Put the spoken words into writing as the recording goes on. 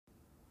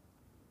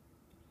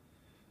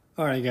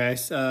All right,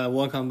 guys.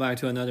 Welcome back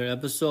to another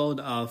episode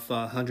of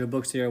 100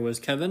 Books here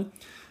with Kevin.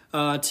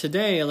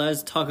 Today,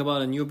 let's talk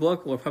about a new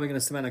book. We're probably going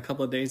to spend a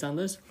couple of days on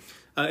this.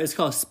 It's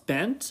called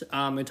Spent.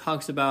 It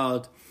talks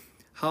about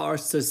how our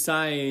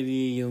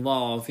society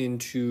evolved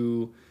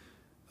into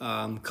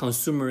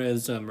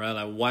consumerism, right?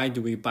 Like, why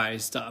do we buy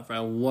stuff,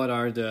 right? What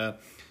are the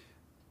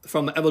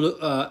from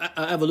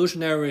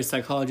evolutionary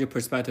psychology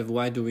perspective,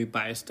 why do we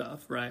buy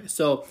stuff, right?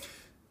 So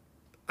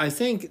I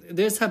think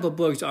this type of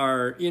books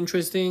are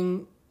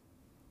interesting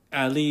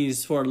at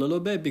least for a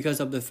little bit because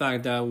of the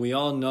fact that we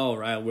all know,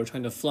 right? We're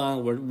trying to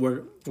flaunt,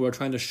 we're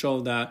trying to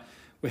show that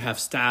we have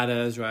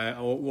status, right?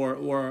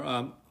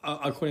 Or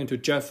according to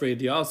Jeffrey,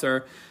 the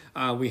author,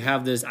 we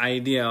have this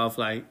idea of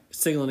like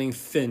signaling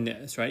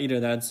fitness, right? Either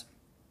that's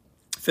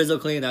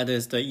physically, that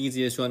is the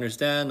easiest to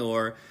understand,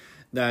 or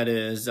that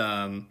is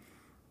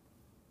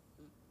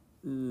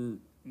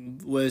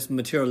with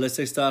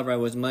materialistic stuff, right?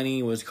 With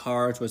money, with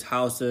cars, with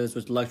houses,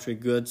 with luxury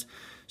goods.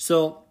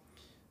 So,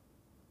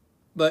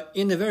 but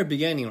in the very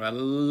beginning, right,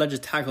 let's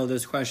just tackle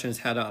this question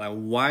head on. Like,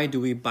 why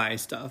do we buy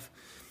stuff?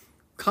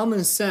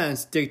 Common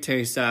sense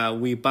dictates that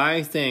we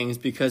buy things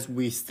because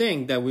we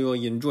think that we will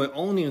enjoy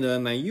owning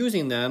them and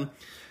using them.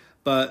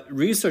 But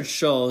research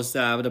shows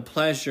that the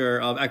pleasure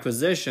of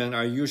acquisition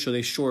are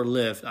usually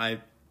short-lived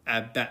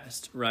at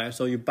best, right?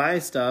 So you buy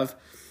stuff,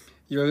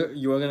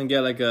 you're gonna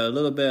get like a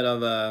little bit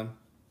of a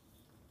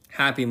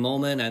happy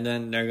moment, and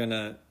then they're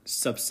gonna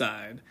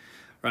subside,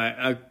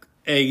 right?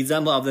 An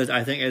example of this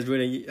I think is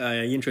really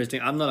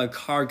interesting. I'm not a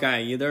car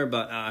guy either,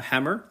 but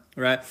Hammer,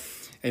 right?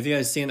 If you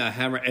guys seen a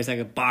Hammer, it's like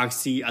a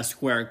boxy, a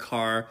square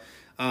car.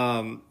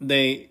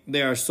 They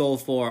are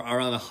sold for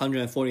around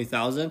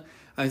 140,000.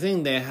 I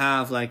think they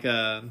have like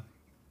a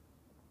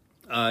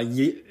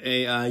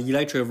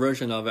electric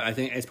version of it. I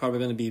think it's probably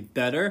going to be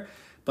better.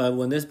 But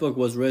when this book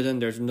was written,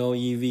 there's no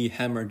EV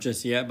Hammer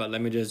just yet. But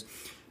let me just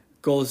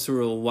go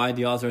through why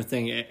the author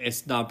think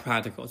it's not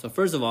practical. So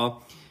first of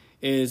all,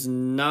 it's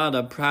not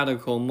a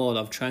practical mode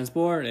of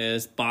transport.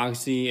 It's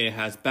boxy. It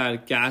has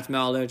bad gas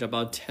mileage,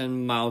 about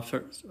 10 miles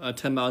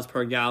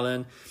per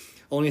gallon.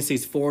 Only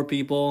seats 4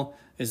 people.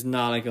 It's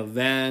not like a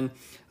van.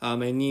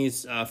 It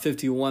needs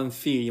 51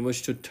 feet in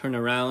which to turn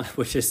around,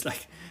 which is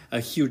like a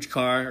huge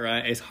car,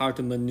 right? It's hard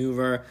to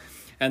maneuver.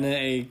 And then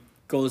it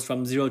goes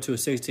from 0 to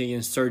 60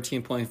 in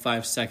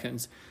 13.5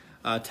 seconds.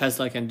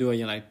 Tesla can do it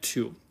in like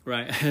 2,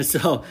 right?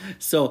 So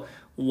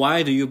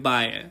why do you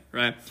buy it,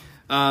 right?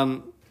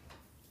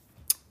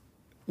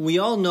 We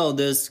all know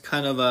this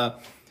kind of a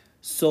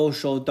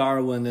social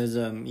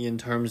Darwinism in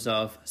terms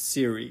of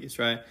series,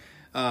 right?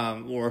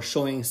 Or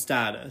showing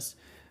status.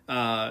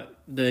 The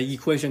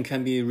equation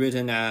can be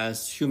written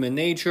as human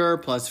nature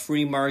plus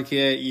free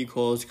market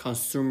equals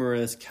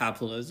consumerist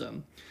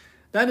capitalism.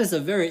 That is a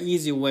very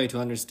easy way to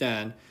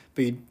understand,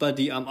 but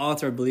the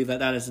author believes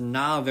that is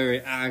not a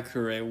very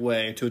accurate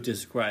way to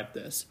describe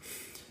this.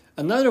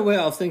 Another way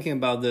of thinking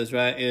about this,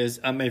 right, is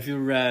if you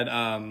read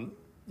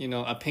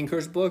a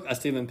Pinker's book, a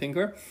Steven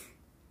Pinker,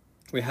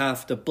 we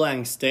have the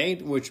blank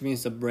state, which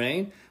means the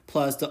brain,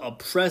 plus the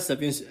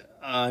oppressive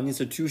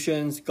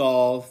institutions,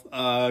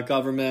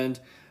 government,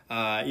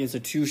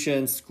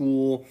 institutions,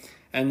 school,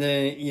 and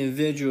then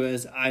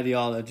individualist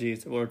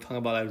ideologies. We're talking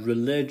about like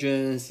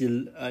religions,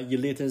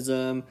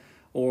 elitism,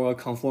 or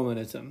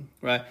conformism,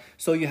 right?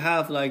 So you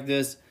have like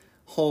this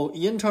whole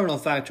internal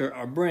factor,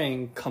 our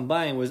brain,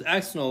 combined with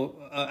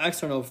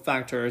external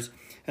factors,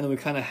 and we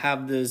kind of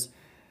have this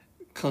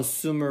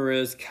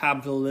consumerist,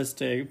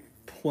 capitalistic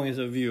point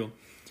of view.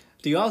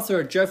 The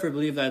author, Jeffrey,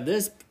 believes that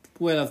this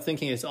way of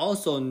thinking is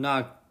also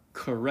not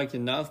correct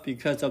enough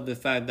because of the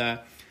fact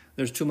that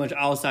there's too much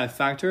outside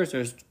factors,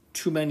 there's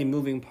too many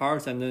moving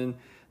parts, and then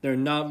they're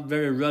not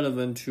very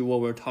relevant to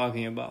what we're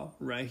talking about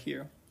right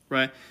here,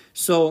 right?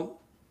 So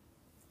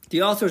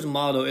the author's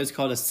model is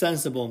called a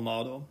sensible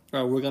model,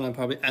 right? We're going to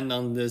probably end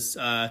on this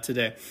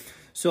today.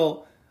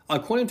 So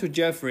according to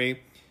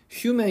Jeffrey,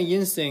 human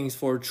instincts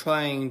for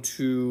trying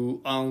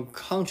to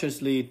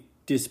unconsciously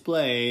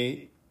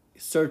display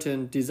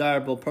certain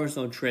desirable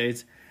personal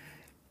traits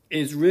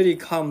is really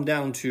come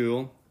down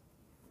to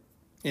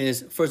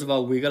is, first of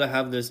all, we gotta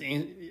have this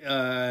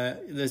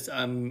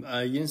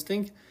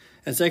instinct,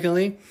 and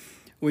secondly,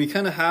 we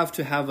kind of have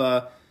to have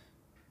a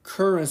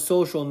current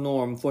social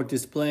norm for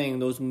displaying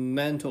those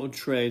mental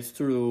traits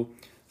through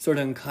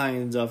certain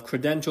kinds of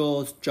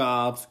credentials,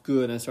 jobs,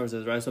 goods, and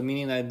services, right? So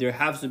meaning that there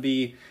has to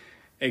be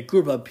a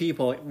group of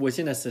people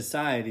within a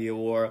society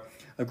or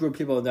a group of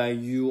people that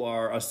you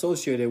are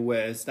associated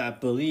with that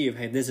believe,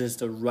 hey, this is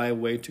the right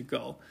way to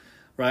go,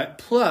 right?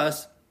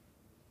 Plus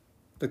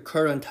the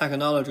current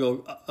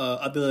technological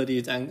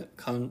abilities and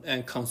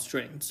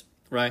constraints,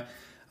 right?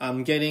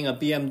 Getting a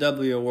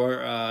BMW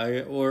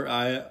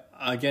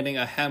or getting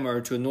a Hammer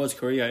to North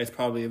Korea is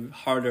probably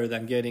harder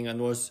than getting a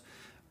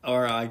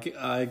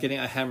getting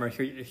a Hammer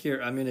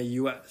here. I'm in the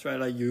U.S., right?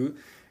 Like you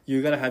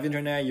gotta have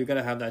internet, you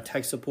gotta have that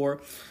tech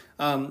support.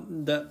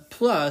 The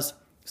plus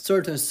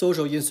certain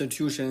social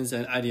institutions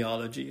and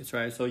ideologies,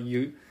 right? So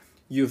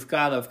you've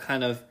got to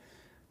kind of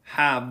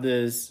have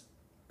this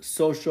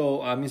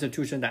social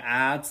institution that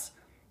adds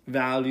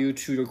value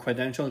to your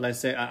credentials, let's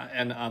say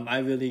an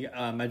Ivy League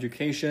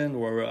education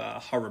or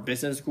Harvard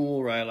Business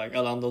School, right? Like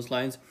along those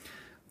lines,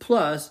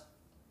 plus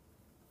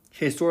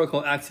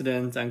historical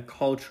accidents and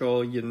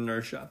cultural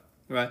inertia,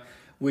 right?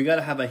 We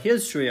gotta have a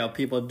history of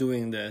people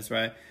doing this,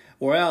 right?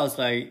 Or else,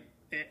 like,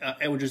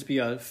 it would just be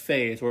a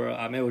phase, or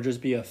it would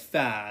just be a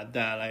fad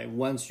that, like,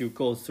 once you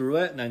go through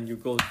it, then you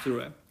go through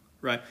it,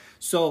 right?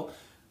 So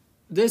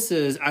this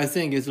is, I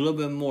think, is a little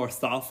bit more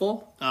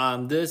thoughtful.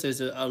 This is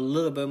a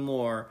little bit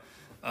more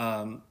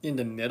in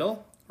the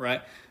middle,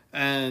 right?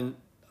 And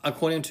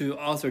according to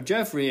author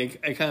Jeffrey,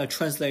 it kind of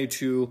translates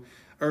to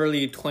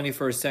early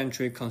 21st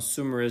century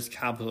consumerist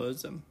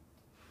capitalism.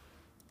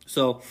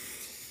 So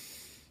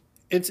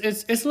it's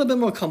a little bit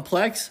more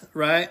complex,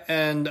 right?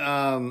 And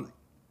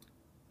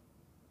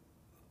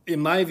in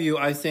my view,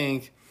 I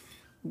think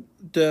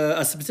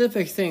the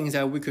specific things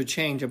that we could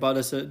change about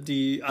a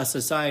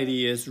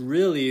society is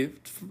really,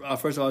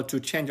 first of all, to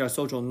change our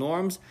social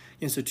norms,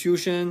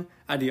 institution,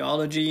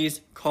 ideologies,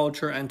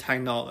 culture, and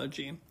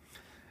technology.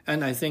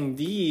 And I think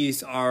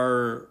these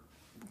are,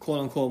 quote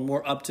unquote,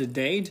 more up to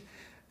date,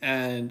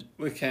 and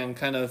we can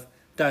kind of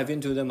dive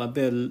into them a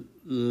bit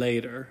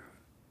later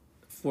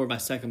for my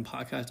second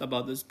podcast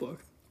about this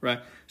book, right?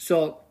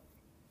 So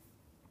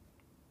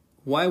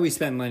why we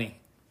spend money,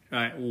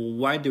 right?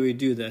 Why do we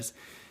do this?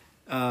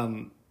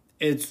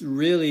 It's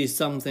really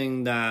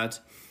something that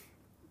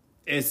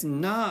is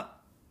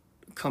not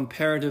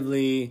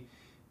comparatively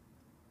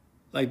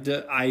like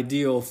the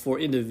ideal for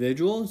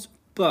individuals,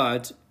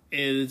 but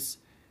is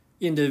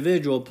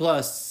individual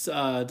plus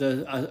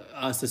the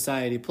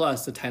society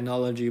plus the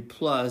technology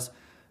plus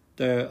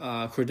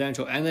the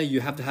credential, and then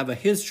you have to have a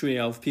history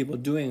of people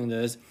doing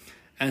this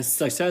and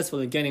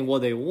successfully getting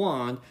what they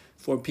want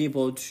for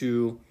people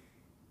to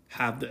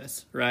have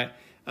this, right?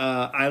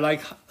 I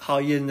like how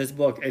in this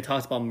book it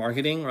talks about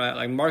marketing, right?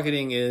 Like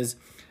marketing is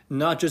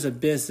not just a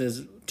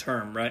business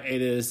term, right?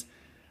 It is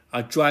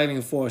a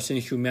driving force in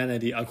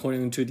humanity,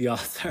 according to the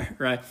author,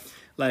 right?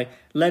 Like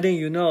letting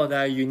you know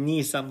that you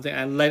need something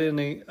and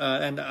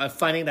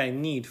finding that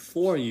need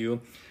for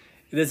you.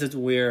 This is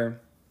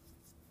where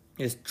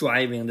it's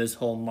driving this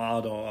whole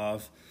model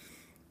of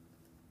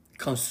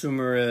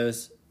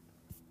consumerist,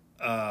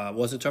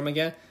 what's the term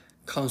again?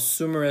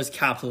 Consumerist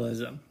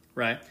capitalism,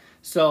 right?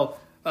 So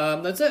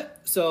that's it.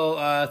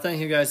 So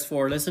thank you guys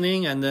for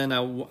listening. And then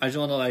I just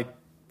want to like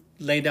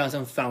lay down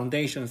some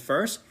foundation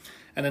first.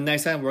 And then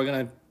next time we're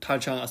going to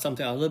touch on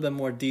something a little bit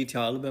more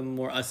detailed, a little bit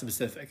more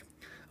specific.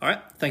 All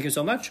right. Thank you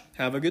so much.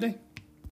 Have a good day.